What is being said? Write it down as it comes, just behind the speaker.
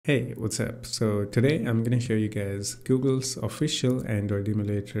Hey, what's up? So today I'm going to show you guys Google's official Android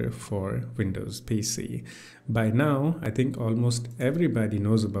emulator for Windows PC. By now, I think almost everybody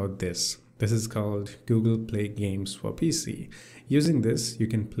knows about this. This is called Google Play Games for PC. Using this, you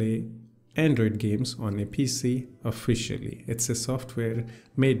can play Android games on a PC officially. It's a software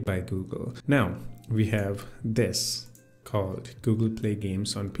made by Google. Now, we have this called Google Play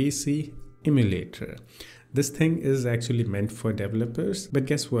Games on PC Emulator. This thing is actually meant for developers, but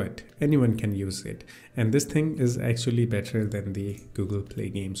guess what? Anyone can use it. And this thing is actually better than the Google Play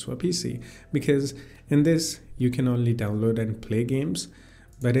Games for PC because in this, you can only download and play games,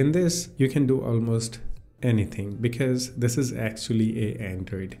 but in this, you can do almost anything because this is actually an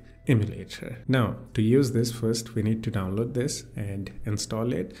Android emulator. Now, to use this, first we need to download this and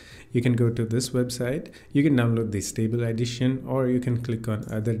install it. You can go to this website, you can download the stable edition, or you can click on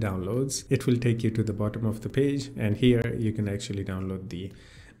other downloads. It will take you to the bottom of the page, and here you can actually download the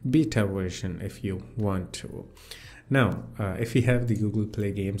beta version if you want to. Now, if you have the Google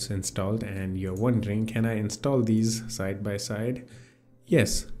Play games installed and you're wondering, can I install these side by side?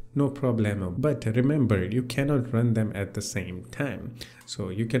 Yes. No problemo. But remember, you cannot run them at the same time. So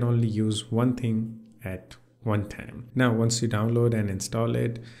you can only use one thing at one time. Now, once you download and install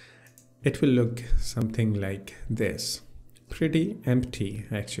it, it will look something like this. Pretty empty,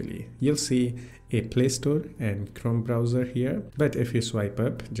 actually. You'll see a Play Store and Chrome browser here. But if you swipe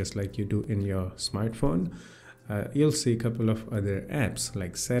up, just like you do in your smartphone, you'll see a couple of other apps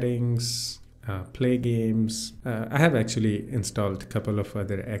like settings, play games. I have actually installed a couple of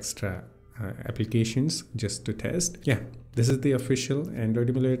other extra applications just to test. Yeah, this is the official Android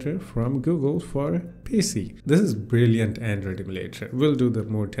emulator from Google for PC. This is brilliant Android emulator. We'll do the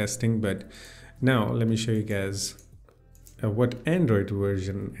more testing, but now let me show you guys what Android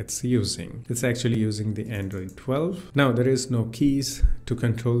version it's using. It's actually using the Android 12. Now there is no keys to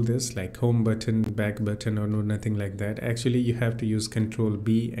control this like home button, back button, or no, nothing like that. Actually, you have to use Control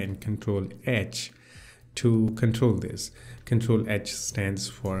B and Control H to control this. Control H stands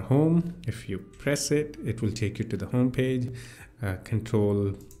for home. If you press it, it will take you to the home page.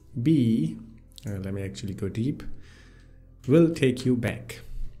 Control B, let me actually go deep, will take you back.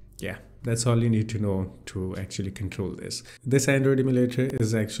 Yeah. That's all you need to know to actually control this. This Android emulator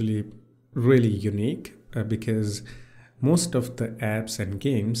is actually really unique because most of the apps and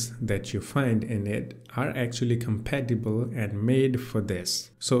games that you find in it are actually compatible and made for this.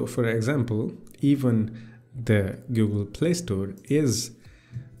 So for example, even the Google Play Store is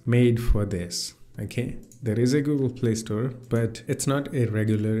made for this. Okay, there is a Google Play Store, but it's not a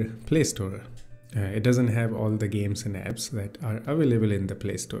regular Play Store. It doesn't have all the games and apps that are available in the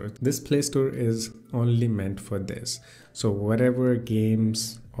Play Store. This Play Store is only meant for this. So whatever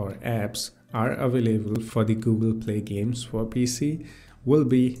games or apps are available for the Google Play Games for PC will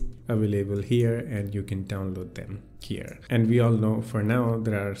be available here, and you can download them here. And we all know for now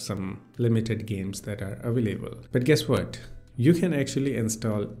there are some limited games that are available. But guess what? You can actually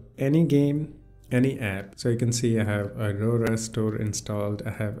install any game, any app. So you can see I have Aurora Store installed, I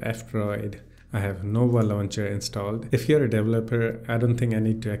have F-Droid, I have Nova Launcher installed. If you're a developer, I don't think I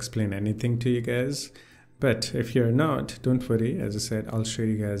need to explain anything to you guys. But if you're not, don't worry. As I said, I'll show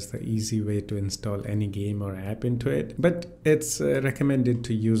you guys the easy way to install any game or app into it. But it's recommended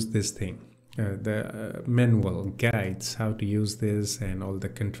to use this thing. The manual guides how to use this and all the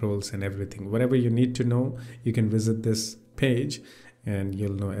controls and everything. Whatever you need to know, you can visit this page and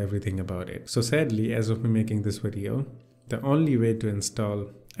you'll know everything about it. So sadly, as of me making this video, the only way to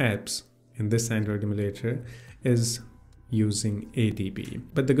install apps in this Android emulator is using ADB.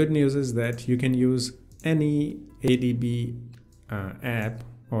 But the good news is that you can use any ADB app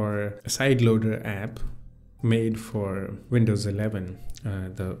or a sideloader app made for Windows 11,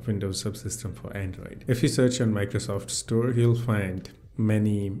 the Windows subsystem for Android. If you search on Microsoft Store, you'll find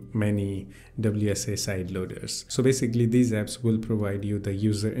many WSA side loaders. So basically these apps will provide you the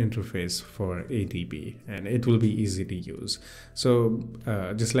user interface for ADB and it will be easy to use. So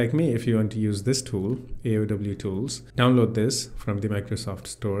just like me, if you want to use this tool, AOW Tools, download this from the Microsoft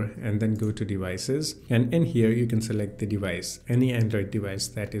Store and then go to devices, and in here you can select the device, any Android device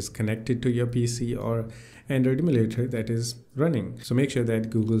that is connected to your PC or Android emulator that is running. So make sure that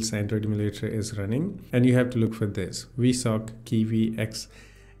Google's Android emulator is running, and you have to look for this VSOC Kiwi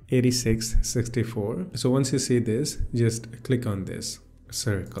X8664. So once you see this, just click on this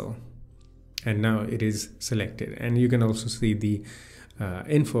circle and now it is selected, and you can also see the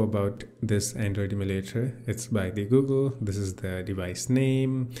info about this Android emulator. It's by the Google. This is the device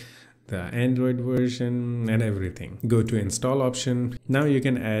name, the Android version, and everything. Go to install option. Now you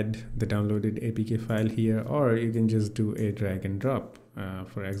can add the downloaded APK file here, or you can just do a drag and drop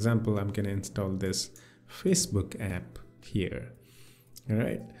For example, I'm gonna install this Facebook app here. All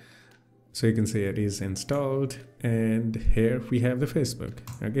right, so you can see it is installed, and here we have the Facebook.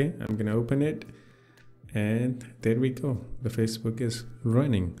 Okay, I'm gonna open it, and there we go. The Facebook is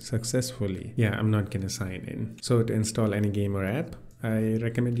running successfully. Yeah, I'm not gonna sign in. So to install any game or app, I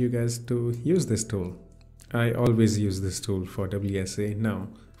recommend you guys to use this tool. I always use this tool for WSA, now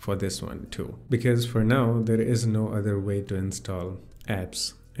for this one too, because for now there is no other way to install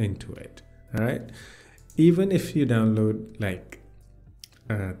apps into it. All right, even if you download like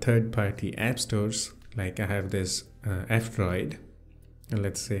third-party app stores, like I have this Android, and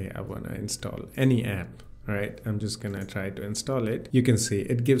let's say I want to install any app. All right, I'm just gonna try to install it. You can see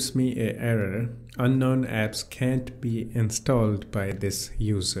it gives me an error. Unknown apps can't be installed by this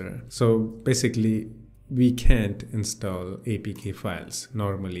user. So basically, we can't install APK files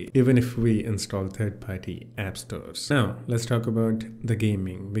normally, even if we install third-party app stores. Now, let's talk about the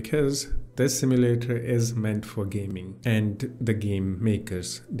gaming, because this simulator is meant for gaming and the game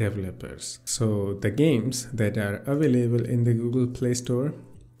makers, developers. So the games that are available in the Google Play Store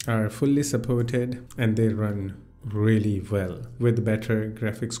are fully supported, and they run really well with better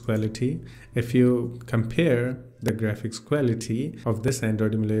graphics quality. If you compare the graphics quality of this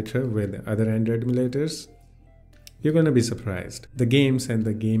Android emulator with other Android emulators, you're going to be surprised. The games and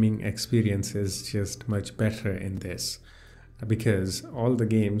the gaming experience is just much better in this, because all the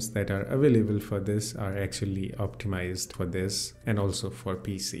games that are available for this are actually optimized for this and also for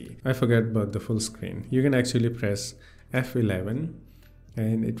PC. I forgot about the full screen. You can actually press F11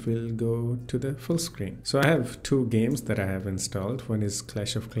 and it will go to the full screen. So I have two games that I have installed. One is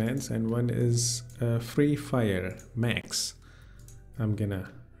Clash of Clans and one is Free Fire Max. I'm gonna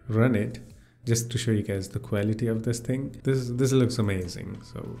run it just to show you guys the quality of this thing. This looks amazing.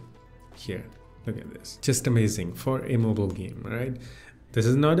 So here, look at this, just amazing for a mobile game, right? This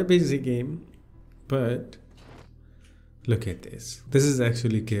is not a PC game, but look at this. This is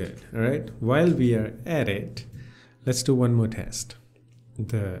actually good, all right? While we are at it, let's do one more test.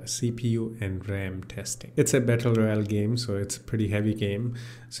 The CPU and RAM testing. It's a battle royale game, so it's a pretty heavy game.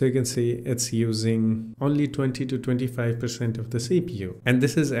 So you can see it's using only 20 to 25% of the CPU. And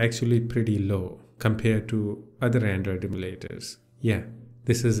this is actually pretty low compared to other Android emulators. Yeah,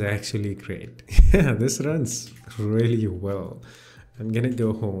 this is actually great. Yeah, this runs really well. I'm gonna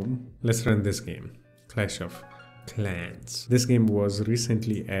go home. Let's run this game, Clash of Clans. This game was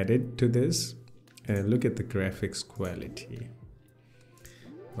recently added to this, and look at the graphics quality.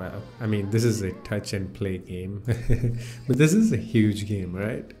 Wow, I mean, this is a touch and play game, but this is a huge game,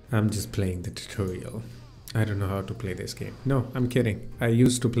 right? I'm just playing the tutorial. I don't know how to play this game. No, I'm kidding. I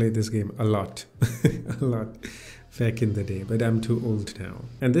used to play this game a lot, a lot back in the day, but I'm too old now.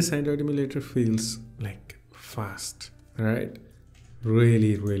 And this Android emulator feels like fast, right?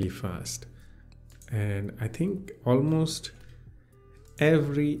 Really, really fast. And I think almost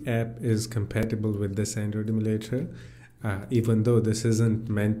every app is compatible with this Android emulator. Even though this isn't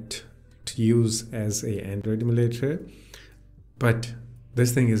meant to use as a Android emulator, but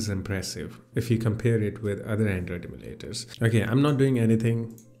this thing is impressive if you compare it with other Android emulators. Okay, I'm not doing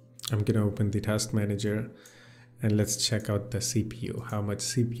anything. I'm gonna open the task manager and let's check out the CPU, how much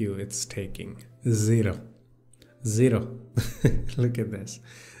CPU it's taking. Zero. Look at this,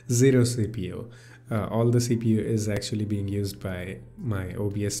 0 CPU. All the CPU is actually being used by my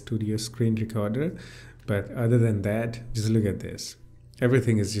OBS Studio screen recorder. But other than that, just look at this.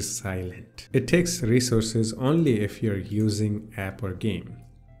 Everything is just silent. It takes resources only if you're using app or game.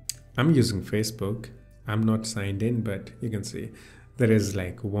 I'm using Facebook. I'm not signed in, but you can see there is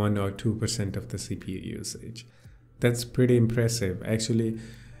like 1 or 2% of the CPU usage. That's pretty impressive. Actually,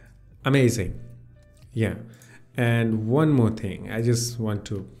 amazing. Yeah. And one more thing. I just want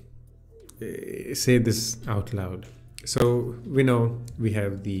to say this out loud. So we know we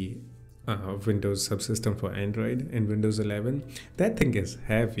have the Windows subsystem for Android and Windows 11. That thing is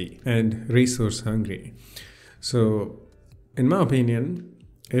heavy and resource hungry. So in my opinion,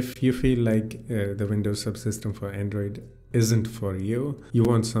 if you feel like the Windows subsystem for Android isn't for you, you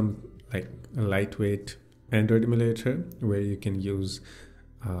want some like a lightweight Android emulator where you can use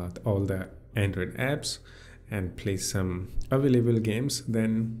all the Android apps and play some available games,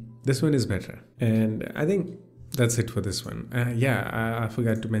 then this one is better. And I think that's it for this one. I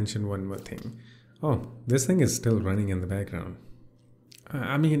forgot to mention one more thing. Oh, this thing is still running in the background.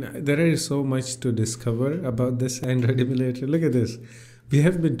 I mean, there is so much to discover about this Android emulator. Look at this. We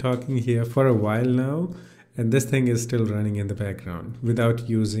have been talking here for a while now, and this thing is still running in the background without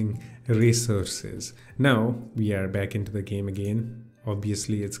using resources. Now we are back into the game again.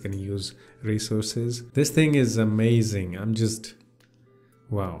 Obviously, it's going to use resources. This thing is amazing. I'm just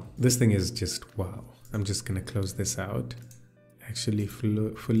Wow, this thing is just wow. I'm just gonna close this out. Actually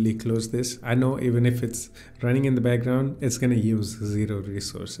fully close this. I know even if it's running in the background, it's gonna use 0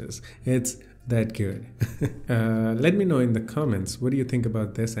 resources. It's that good. Let me know in the comments, what do you think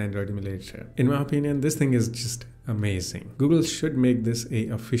about this Android emulator? In my opinion, this thing is just amazing. Google should make this a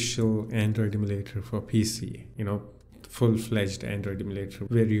official Android emulator for PC, you know, full-fledged Android emulator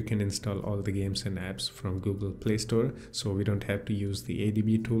where you can install all the games and apps from Google Play Store, so we don't have to use the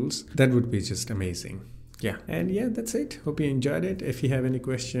ADB tools. That would be just amazing. Yeah, and yeah, that's it. Hope you enjoyed it. If you have any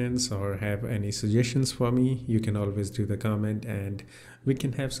questions or have any suggestions for me, you can always do the comment and we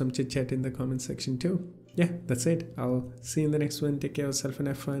can have some chit chat in the comment section too. Yeah, that's it. I'll see you in the next one. Take care of yourself and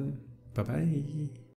have fun. Bye bye.